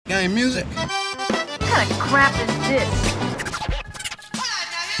Game music. What kind of crap is this?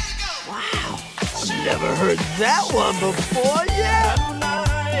 Wow, never heard that one before, yeah?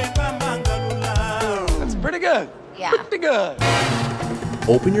 That's pretty good. Yeah. Pretty good.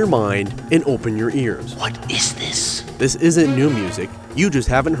 Open your mind and open your ears. What is this? This isn't new music, you just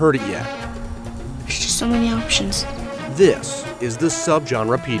haven't heard it yet. There's just so many options. This is the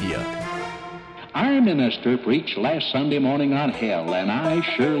Subgenrepedia. Our minister preached last Sunday morning on hell, and I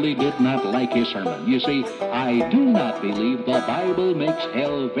surely did not like his sermon. You see, I do not believe the Bible makes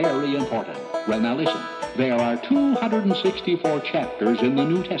hell very important. Well, now listen, there are 264 chapters in the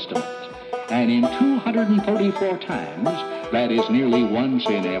New Testament, and in 234 times, that is nearly once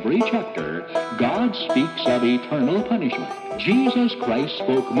in every chapter, God speaks of eternal punishment. Jesus Christ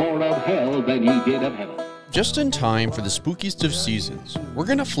spoke more of hell than he did of heaven. Just in time for the spookiest of seasons, we're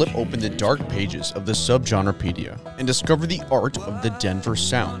going to flip open the dark pages of the Subgenrepedia and discover the art of the Denver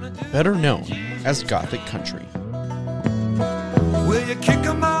sound, better known as Gothic Country. Will you kick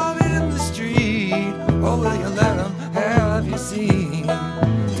 'em out in the street, or will you let 'em have your seat?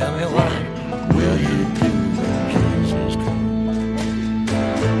 Tell me what will you do when Jesus comes?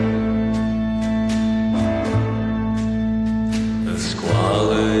 The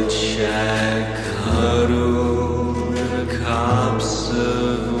squalid shack huddled in a copse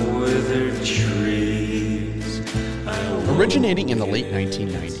of withered trees. Originating in the late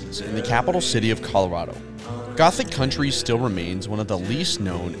 1990s in the capital city of Colorado, Gothic Country still remains one of the least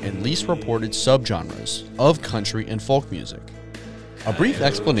known and least reported subgenres of country and folk music. A brief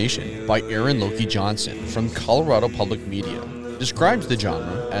explanation by Aaron Loki Johnson from Colorado Public Media describes the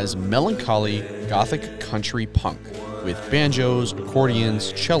genre as melancholy Gothic country punk, with banjos,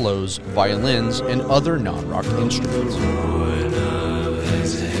 accordions, cellos, violins, and other non-rock instruments.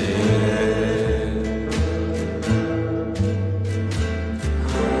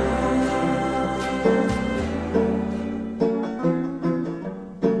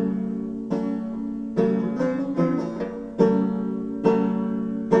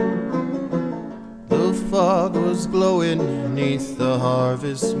 Fog was glowing beneath the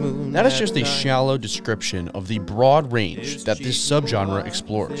harvest moon. That is just a shallow description of the broad range that this subgenre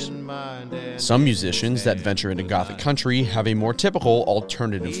explores. Some musicians that venture into Gothic Country have a more typical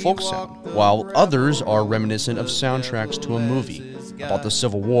alternative folk sound, while others are reminiscent of soundtracks to a movie about the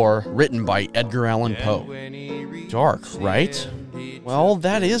Civil War written by Edgar Allan Poe. Dark, right? Well,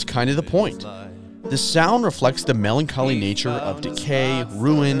 that is kind of the point. The sound reflects the melancholy nature of decay,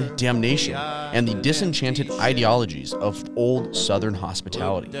 ruin, damnation, and the disenchanted ideologies of old Southern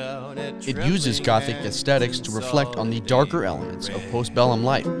hospitality. It uses Gothic aesthetics to reflect on the darker elements of postbellum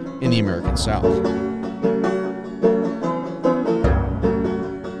life in the American South.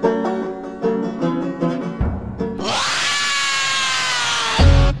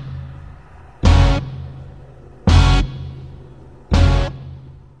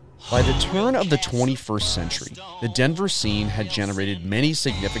 By the turn of the 21st century, the Denver scene had generated many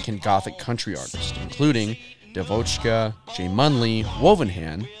significant Gothic country artists, including Devochka, Jay Munley,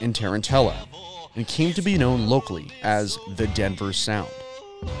 Wovenhan, and Tarantella, and came to be known locally as the Denver Sound.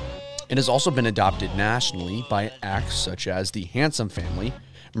 It has also been adopted nationally by acts such as the Handsome Family,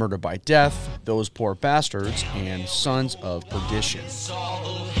 Murder by Death, Those Poor Bastards, and Sons of Perdition.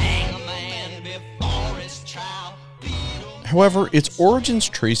 However, its origins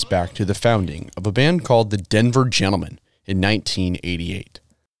trace back to the founding of a band called the Denver Gentlemen in 1988.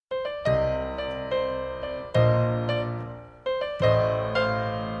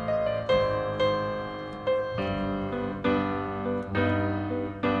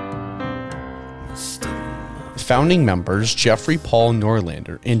 The founding members, Jeffrey Paul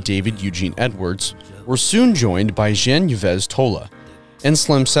Norlander and David Eugene Edwards, were soon joined by Jean Yves Tola and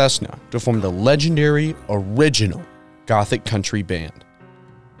Slim Cessna to form the legendary original Gothic Country band.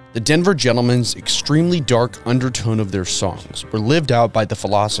 The Denver Gentlemen's extremely dark undertone of their songs were lived out by the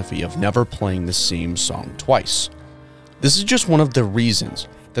philosophy of never playing the same song twice. This is just one of the reasons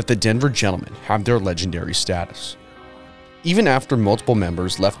that the Denver Gentlemen have their legendary status. Even after multiple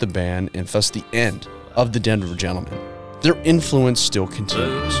members left the band and thus the end of the Denver Gentlemen, their influence still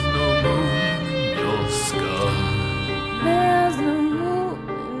continues.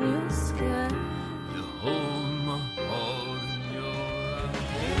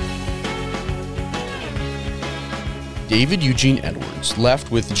 David Eugene Edwards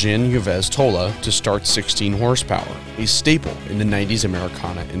left with Jean Yves Tola to start 16 Horsepower, a staple in the 90s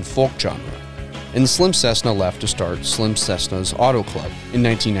Americana and folk genre, and Slim Cessna left to start Slim Cessna's Auto Club in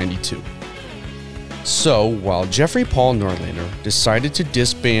 1992. So, while Jeffrey Paul Norlander decided to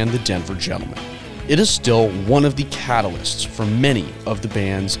disband the Denver Gentlemen, it is still one of the catalysts for many of the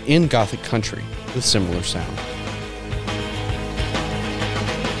bands in Gothic Country with similar sound.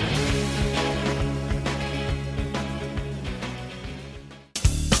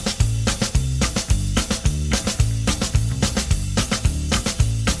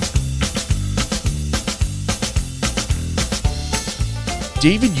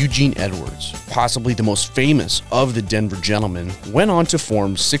 David Eugene Edwards, possibly the most famous of the Denver Gentlemen, went on to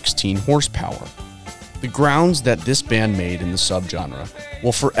form 16 Horsepower. The grounds that this band made in the subgenre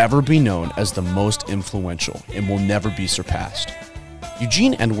will forever be known as the most influential and will never be surpassed.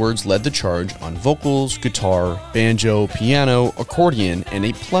 Eugene Edwards led the charge on vocals, guitar, banjo, piano, accordion, and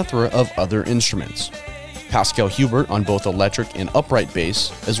a plethora of other instruments. Pascal Hubert on both electric and upright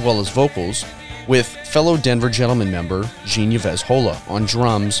bass, as well as vocals, with fellow Denver Gentlemen member Gene Yves Hola on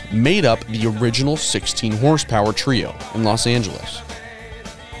drums, made up the original 16 Horsepower trio in Los Angeles.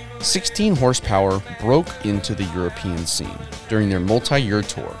 16 Horsepower broke into the European scene during their multi-year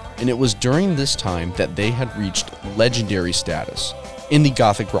tour, and it was during this time that they had reached legendary status in the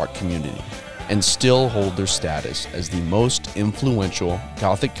Gothic rock community and still hold their status as the most influential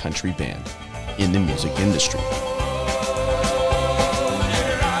Gothic country band in the music industry.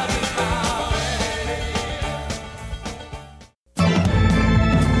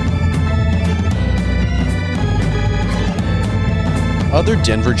 Other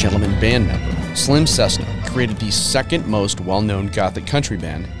Denver Gentlemen band member, Slim Cessna, created the second most well-known Gothic country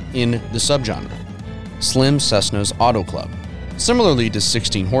band in the subgenre, Slim Cessna's Auto Club. Similarly to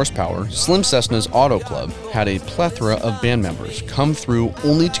 16 Horsepower, Slim Cessna's Auto Club had a plethora of band members come through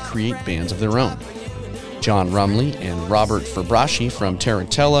only to create bands of their own. John Rumley and Robert Fabraschi from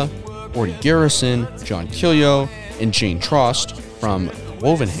Tarantella, Orty Garrison, John Kilio, and Jane Trost from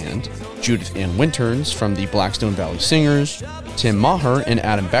Wovenhand, Judith Ann Winterns from the Blackstone Valley Singers, Tim Maher and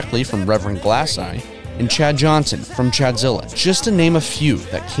Adam Beckley from Reverend Glasseye, and Chad Johnson from Chadzilla, just to name a few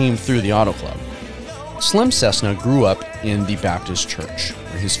that came through the Auto Club. Slim Cessna grew up in the Baptist church,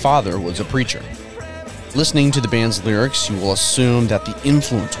 where his father was a preacher. Listening to the band's lyrics, you will assume that the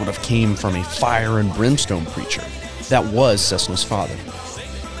influence would have came from a fire and brimstone preacher. That was Cessna's father.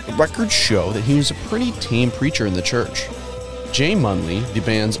 The records show that he was a pretty tame preacher in the church. Jay Munley, the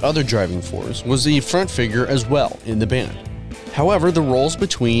band's other driving force, was the front figure as well in the band. However, the roles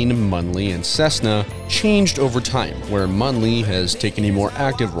between Munley and Cessna changed over time, where Munley has taken a more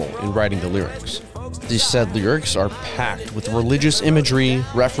active role in writing the lyrics. These said lyrics are packed with religious imagery,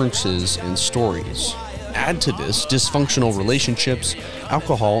 references, and stories. Add to this dysfunctional relationships,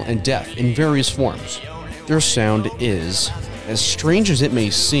 alcohol, and death in various forms. Their sound is, as strange as it may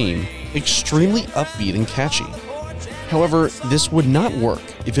seem, extremely upbeat and catchy. However, this would not work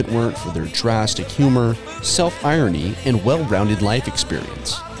if it weren't for their drastic humor, self-irony, and well-rounded life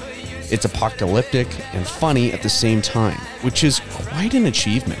experience. It's apocalyptic and funny at the same time, which is quite an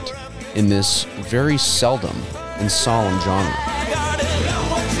achievement in this very seldom and solemn genre.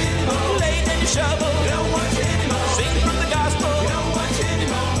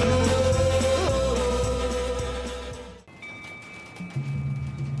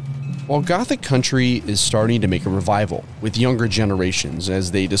 While Gothic Country is starting to make a revival with younger generations as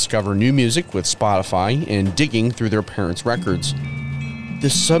they discover new music with Spotify and digging through their parents' records,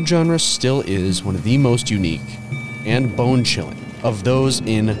 this subgenre still is one of the most unique and bone-chilling of those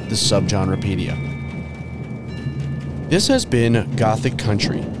in the Subgenrepedia. This has been Gothic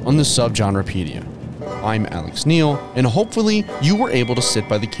Country on the Subgenrepedia. I'm Alex Neal, and hopefully you were able to sit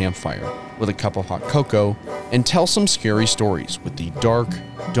by the campfire with a cup of hot cocoa and tell some scary stories with the dark,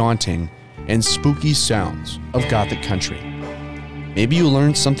 daunting, and spooky sounds of Gothic Country. Maybe you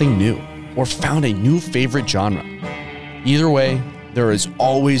learned something new or found a new favorite genre. Either way, there is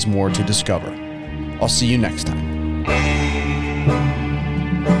always more to discover. I'll see you next time.